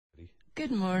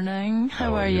Good morning.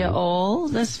 How are you all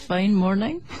this fine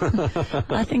morning?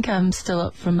 I think I'm still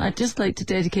up from... I'd just like to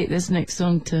dedicate this next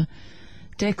song to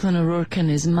Declan O'Rourke and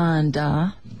his man,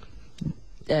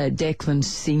 Declan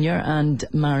Senior and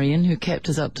Marion, who kept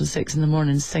us up till 6 in the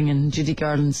morning singing Judy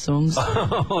Garland songs.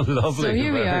 Oh, lovely. So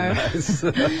here we are, nice.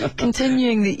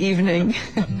 continuing the evening.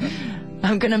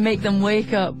 I'm going to make them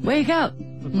wake up. Wake up!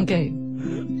 Okay.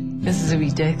 This is a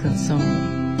wee Declan song.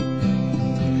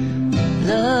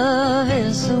 Love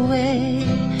is the way,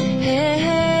 hey,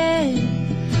 hey.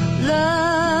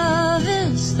 Love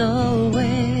is the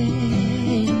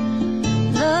way.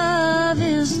 Love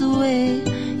is the way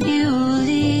you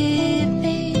lead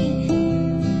me.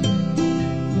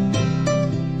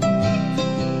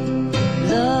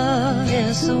 Love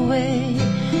is the way,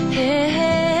 hey,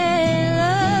 hey.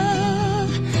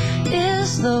 Love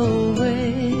is the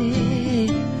way.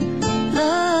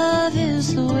 Love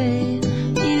is the way.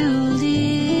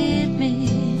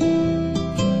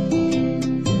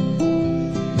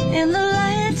 In the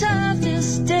light of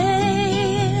this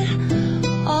day,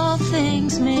 all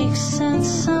things make sense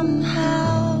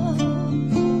somehow.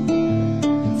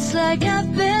 It's like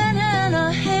I've been in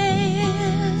a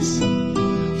haze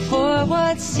for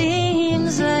what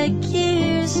seems like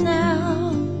years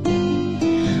now.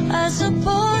 I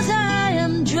suppose I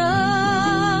am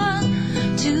drawn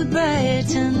to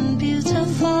bright and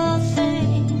beautiful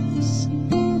things.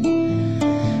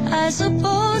 I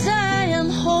suppose I am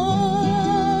home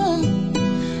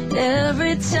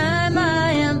every time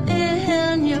I am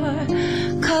in your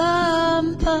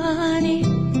company.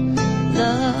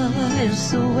 Love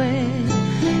is the way,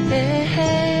 hey,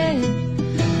 hey.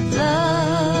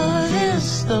 Love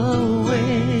is the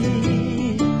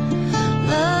way.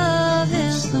 Love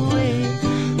is the way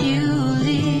you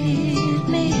lead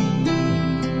me.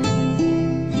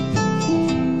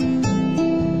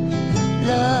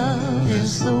 Love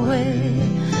is the way,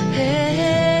 hey,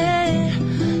 hey.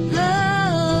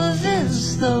 Love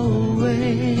is the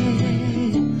way.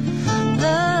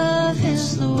 Love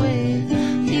is the way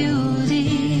you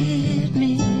lead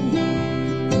me.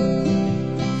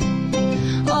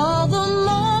 All the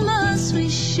moments we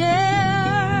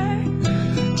share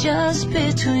just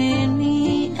between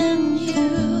me and you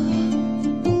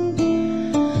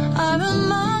are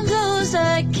among those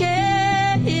I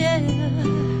care, yeah,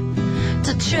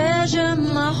 to treasure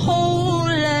my whole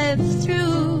life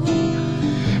through.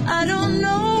 I don't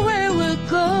know where we're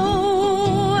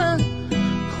going,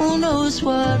 who knows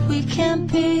what we can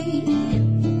be.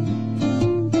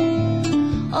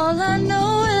 All I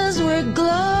know is we're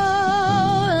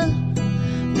glowing.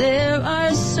 There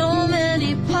are so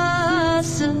many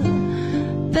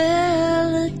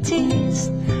possibilities.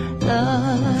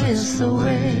 Love is the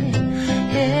way,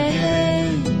 hey,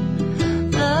 hey.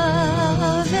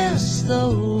 Love is the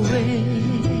way.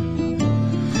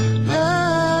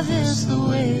 Love is the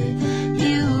way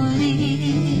you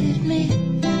lead me.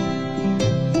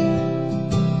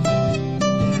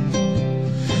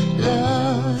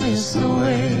 Love is the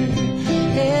way,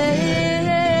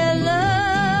 hey,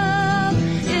 love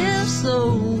is the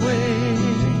way.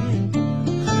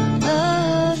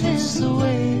 Love is the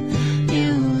way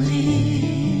you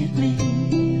lead me.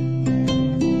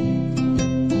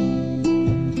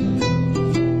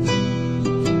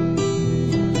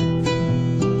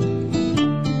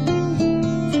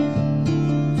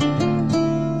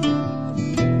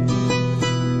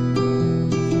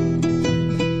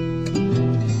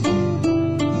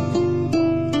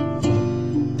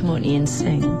 Ian,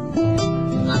 sing.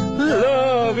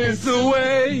 Love is the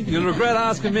way. You'll regret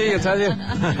asking me, I tell you.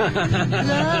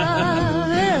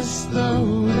 Love is the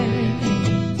way.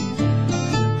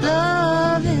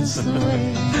 Love is the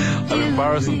way. I'm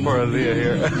embarrassing for Aaliyah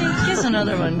here. Here's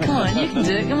another one. Come on, you can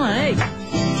do it. Come on, hey.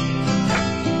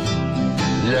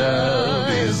 Love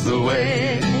is the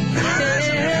way.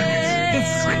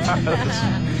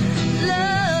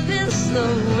 Love is the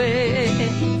way.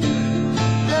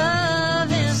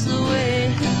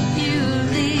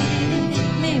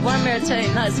 One more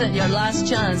time, that's it, your last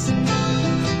chance.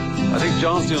 I think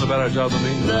John's doing a better job than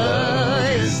me. Love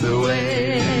is the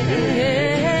way.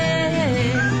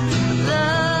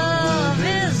 Love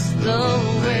is the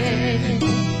way.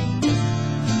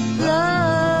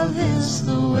 Love is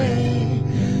the way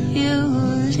you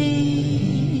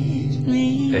lead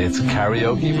me. It's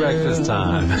karaoke breakfast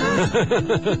time.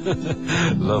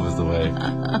 Love is the way.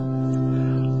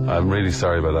 I'm really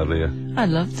sorry about that, Leah. I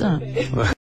loved that.